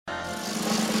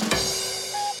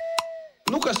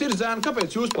kas ir, zēni,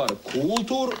 kāpēc jūs par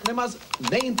kultūru nemaz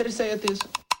neinteresējaties?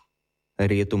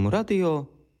 Rietumu radio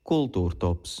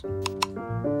Kultūrtops.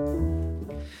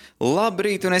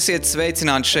 Labrīt un esiet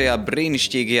sveicināti šajā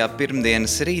brīnišķīgajā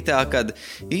pirmdienas rītā, kad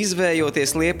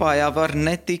izvējoties Liepājā var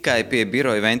ne tikai pie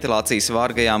biroja ventilācijas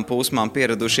vārgajām pūsmām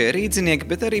pieradušie rīdzinieki,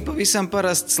 bet arī pavisam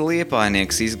parasts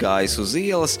liepājnieks izgājis uz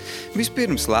ielas,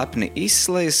 vispirms lepni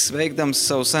izslējas sveikdams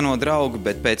savu seno draugu,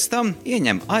 bet pēc tam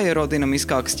ieņem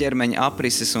aerodinamiskākas ķermeņa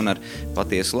aprises un ar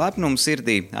patiesu lepnumu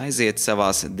sirdī aiziet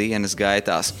savās dienas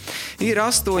gaitās. Ir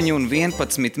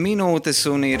 8:11 minūtes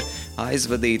un ir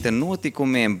aizvadīta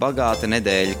notikumiem bagāta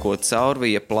nedēļa, ko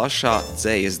caurvija plašā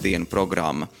dzejas dienu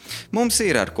programma. Mums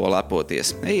ir ar ko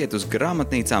lepoties. Ejiet uz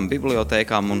grāmatnīcām,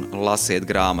 bibliotēkām un lasiet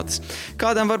grāmatas.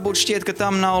 Kādam varbūt šķiet, ka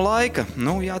tam nav laika.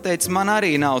 Jāteic, man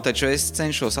arī nav, taču es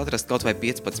cenšos atrast kaut vai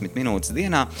 15 minūtes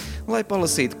dienā, lai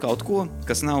palasītu kaut ko,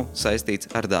 kas nav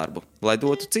saistīts ar darbu. Lai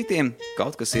dotu citiem,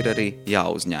 kaut kas ir arī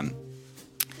jāuzņem.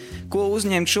 Ko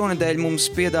uzņemt šonedēļ mums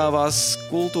piedāvās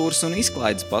kultūras un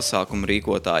izklaides pasākumu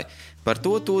rīkotāji. Par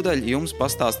to tūdaļ jums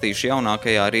pastāstīšu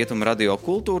jaunākajā Rietumu radio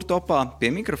Kultūrtopā.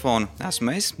 Pie mikrofona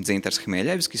esmu es, Dzintars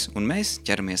Hmieļevskis, un mēs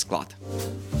ķeramies klāt.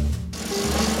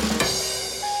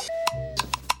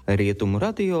 Rietumu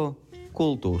radio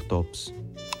Kultūrtops.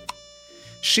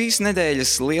 Šīs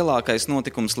nedēļas lielākais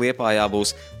notikums Liepājā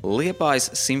būs Liepājas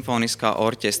simfoniskā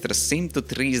orķestra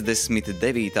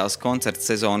 139. koncerts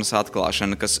sezonas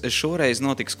atklāšana, kas šoreiz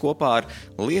notiks kopā ar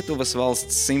Lietuvas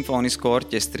valsts simfonisko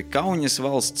orķestri, Kauņas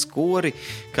valsts kori,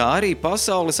 kā arī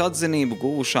pasaules atzinību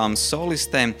guvušām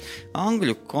solistēm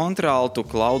angļu kontraltu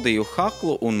Klaudiju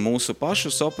Haklu un mūsu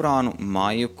pašu soprānu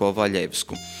Maju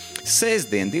Kovaļevsku.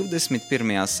 Sēsdien,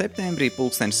 21. septembrī,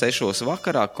 6:00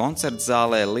 vakarā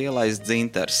koncertzālē Lielais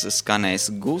dzintars skanēs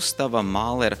Gustava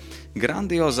Mālera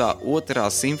grandiozā otrā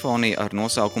simfonija ar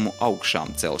nosaukumu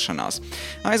Augšām celšanās.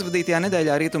 Aizvadītajā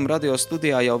nedēļā Rietumu radio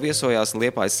studijā jau viesojās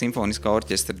Liepājas simfoniskā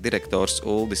orķestra direktors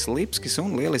Uldis Lipskis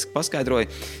un lieliski paskaidroja,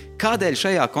 kādēļ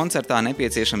šajā koncertā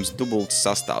nepieciešams dubults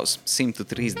sastāvs –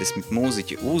 130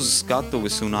 mūziķi uz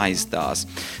skatuves un aiz tās.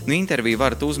 Interviju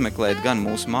varat uzmeklēt gan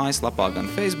mūsu mājaslapā, gan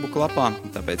Facebook lapā,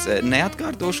 tāpēc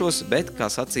neatkārtošos, bet,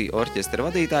 kā sacīja orķestra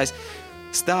vadītājs,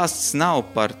 stāsts nav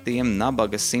par tiem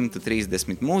nabaga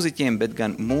 130 mūziķiem, bet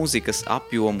gan mūzikas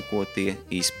apjomu, ko tie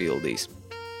izpildīs.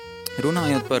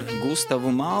 Runājot par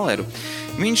Gustavu Māleru,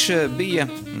 viņš bija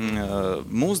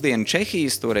mūsdienu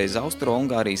Čehijas, toreiz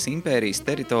Austro-Ungārijas impērijas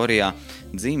teritorijā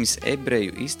dzimis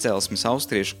ebreju izcelsmes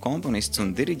austriešu komponists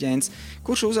un diriģents,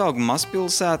 kurš uzauga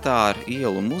mazpilsētā ar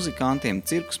ielu muzikantiem,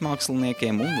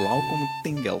 cirkusmāksliniekiem un laukumu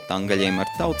tingeltangaļiem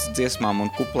ar tautas dziesmām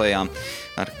un kuplējām,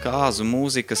 ar kāzu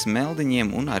mūzikas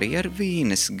meldiņiem un arī ar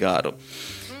vīnes garu.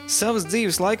 Savas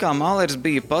dzīves laikā Mālers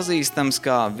bija pazīstams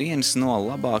kā viens no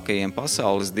labākajiem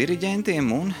pasaules diriģentiem,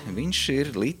 un viņš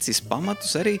ir licis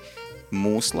pamatus arī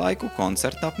mūsu laiku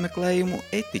koncerta apmeklējumu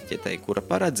etiķetei, kura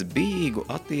paredz bijīgu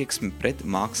attieksmi pret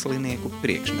mākslinieku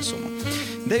priekšnesumu.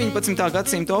 19.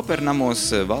 gadsimta opernamos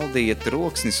valdīja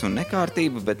troksnis un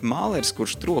nekārtība, bet Mālers,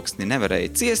 kurš troksni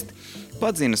nevarēja ciest,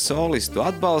 padzina solistu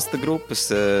atbalsta grupas,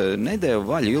 nedēva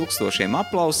vaļu ilgstošiem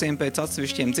aplausiem pēc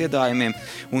atsevišķiem dziedājumiem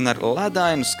un ar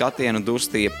ledainu skatienu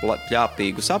durstīja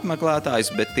pļāpīgus apmeklētājus,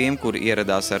 bet tiem, kuri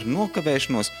ieradās ar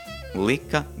nokavēšanos,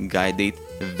 lika gaidīt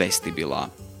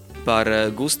vestibilā. Par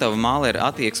Gustava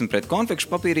Mālera attieksmi pret konfekšu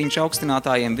papīriņu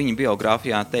augstinātājiem viņa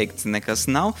biogrāfijā teikts nekas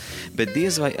nav, bet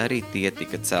diez vai arī tie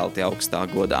tika celti augstā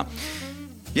godā.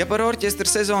 Ja par orķestra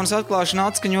sezonas atklāšanu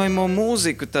atskaņojamo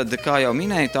mūziku, tad, kā jau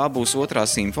minēju, tā būs otrā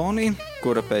simfonija,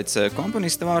 kura pēc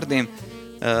komponista vārdiem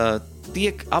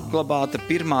tiek apglabāta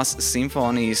pirmās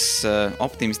simfonijas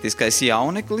optimistiskais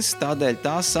jauneklis, tādēļ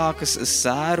tā sākas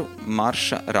sēru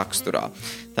marša raksturā.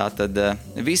 Tātad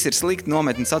viss ir slikti,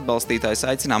 nometnes atbalstītājs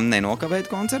aicinām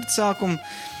nenokavēt koncerta sākumu.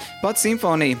 Pats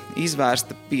simfonija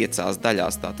izvērsta 5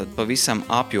 daļās, tātad pavisam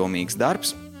apjomīgs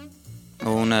darbs.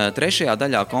 Un 3.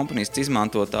 daļā komponists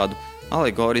izmanto tādu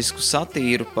alegorisku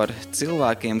satīru par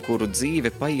cilvēkiem, kuru dzīve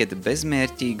paiet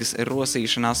bezmērķīgas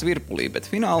rosīšanās virpulī, bet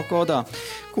fināla kodā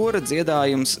kora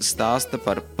dziedājums stāsta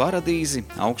par paradīzi,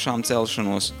 augšām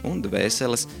celšanos un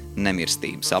dvēseles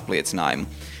nemirstības apliecinājumu.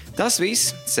 Tas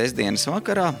viss sestdienas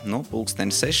vakarā no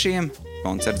 6:00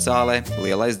 koncertzālē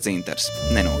Lielais dzintars.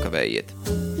 Nenokavējiet!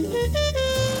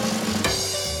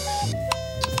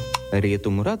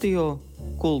 Rietumu radio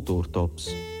Kultūrtops.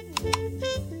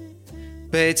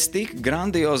 Pēc tik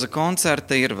grandioza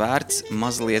koncerta ir vērts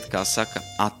mazliet, kā saka,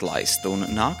 atlaist, un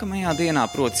nākamajā dienā,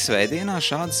 proti svētdienā,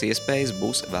 šādas iespējas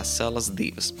būs veselas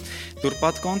 2.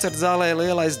 Turpat koncertzālē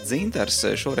Lielais dzintars,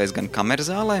 šoreiz gan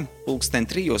kamerzālē,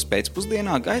 3:00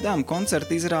 pēcpusdienā gaidām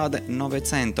koncertizrāde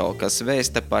Novecento, kas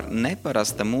vēsta par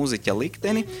neparasta mūziķa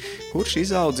likteni, kurš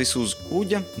izaudzis uz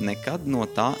kuģa, nekad no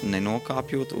tā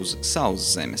nenokāpjot uz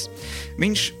sauszemes.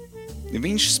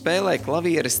 Viņš spēlē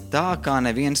klavieres tā, kā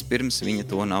neviens pirms viņa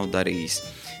to nav darījis.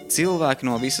 Cilvēki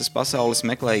no visas pasaules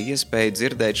meklē iespēju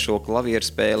dzirdēt šo klavieru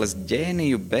spēles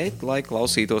ģēniju, bet, lai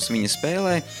klausītos viņa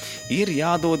spēlē, ir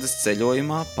jādodas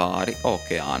ceļojumā pāri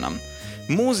okeānam.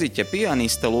 Mūziķa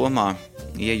pianista lomā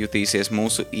iejutīsies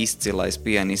mūsu izcilais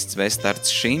pianists Vestards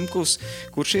Šimkus,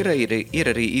 kurš ir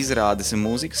arī izrādes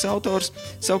mūzikas autors,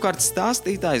 savukārt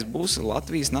stāstītājs būs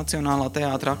Latvijas Nacionālā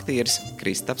teātra aktieris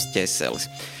Kristaps Ķeselis.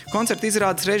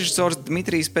 Koncertizrādes režisors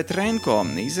Dmitrijs Petrenko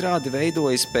izrādi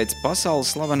veidojas pēc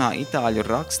pasaules slavenā itāļu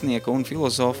rakstnieka un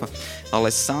filozofa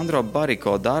Alessandro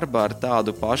Bariko darba ar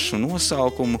tādu pašu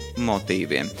nosaukumu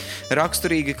motīviem.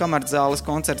 Raksturīgi kamerdzāles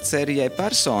koncerta sērijai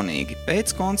personīgi.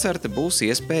 Pēc koncerta būs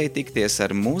iespēja tikties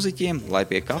ar mūziķiem, lai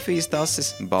pie kafijas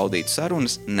tases baudītu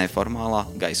sarunas neformālā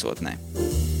gaisotnē.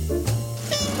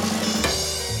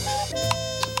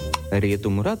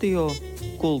 Rietumu radio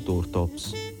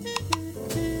Kultūrtops.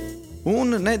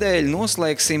 Un nedēļu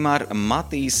noslēgsim ar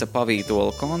Matīsa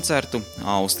Pavītola koncertu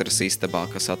Austras istabā,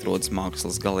 kas atrodas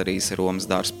Mākslas galerijas Romas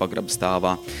dārza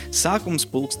pagrabstāvā. Sākums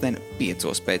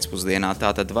 5:00 pēcpusdienā,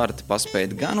 tātad varat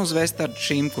paspēt gan uz Vestardu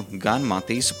Šimku, gan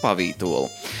Matīsu Pavītolu.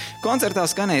 Koncertā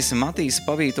skanēs Matīsa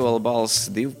Pavītola balss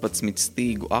 12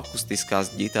 stīgu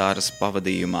akustiskās ģitāras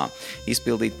pavadījumā.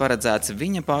 Izpildīt paredzēts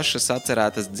viņa pašas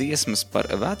atcerētas dziesmas par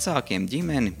vecākiem,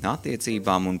 ģimeni,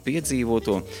 attiecībām un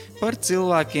piedzīvoto, par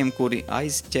cilvēkiem, kuri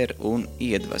aizķer un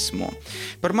iedvesmo.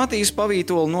 Par Matīsu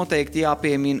Pavītolu noteikti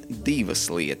jāpiemina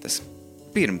 2 lietas.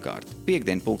 Pirmkārt,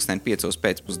 piektdien 5:00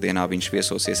 pēcpusdienā viņš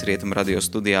viesosies Rietumu radio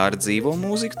studijā ar dzīvo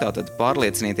mūziku, tātad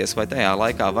pārliecinieties, vai tajā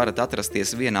laikā varat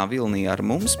atrasties vienā vilnī ar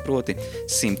mums, proti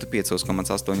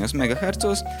 105,8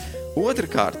 MHz.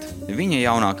 Otrkārt, viņa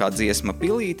jaunākā dziesma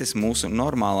Pilītes mūsu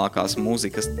normālākās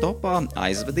mūzikas topā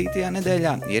aizvadītajā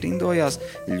nedēļā ierindojās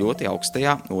ļoti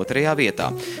augstajā 2.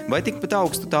 vietā. Vai tikpat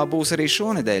augstu tā būs arī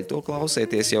šonedēļ, to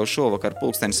klausieties jau šovakar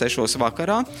 6:00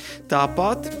 vakarā.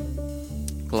 Tāpat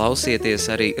klausieties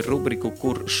arī rubriku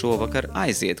Kur šovakar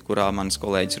aiziet, kurā mans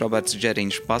kolēģis Roberts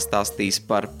Džeriņš pastāstīs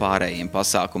par pārējiem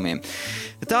pasākumiem.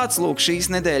 Tāds lūk šīs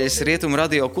nedēļas Rietumu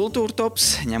radio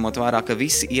Kultūrtops, ņemot vērā, ka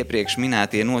visi iepriekš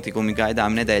minētie notikumi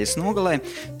gaidām nedēļas nogalē,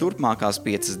 turpmākās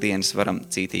 5 dienas varam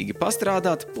cītīgi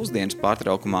pastrādāt, pusdienas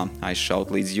pārtraukumā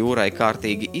aizšaut līdz jūrai,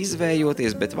 kārtīgi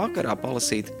izvējoties, bet vakarā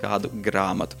palasīt kādu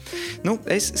grāmatu.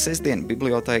 Es sestdien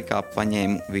bibliotēkā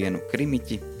paņēmu vienu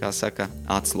krimiķi, kā saka,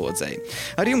 atslodzēju.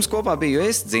 Ar jums kopā biju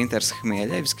es, Dzintars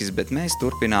Hmieļevskis, bet mēs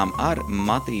turpinām ar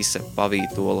Matīsa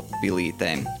Pavītola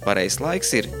pilītēm. Pareizs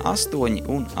laiks ir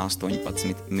 8:18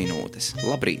 minūtes.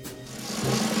 Labrīt!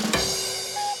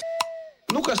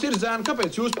 Kas ir, zēni,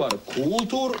 kāpēc jūs par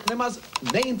kultūru nemaz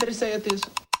neinteresējaties?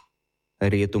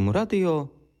 Rietumu radio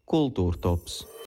Kultūrtops.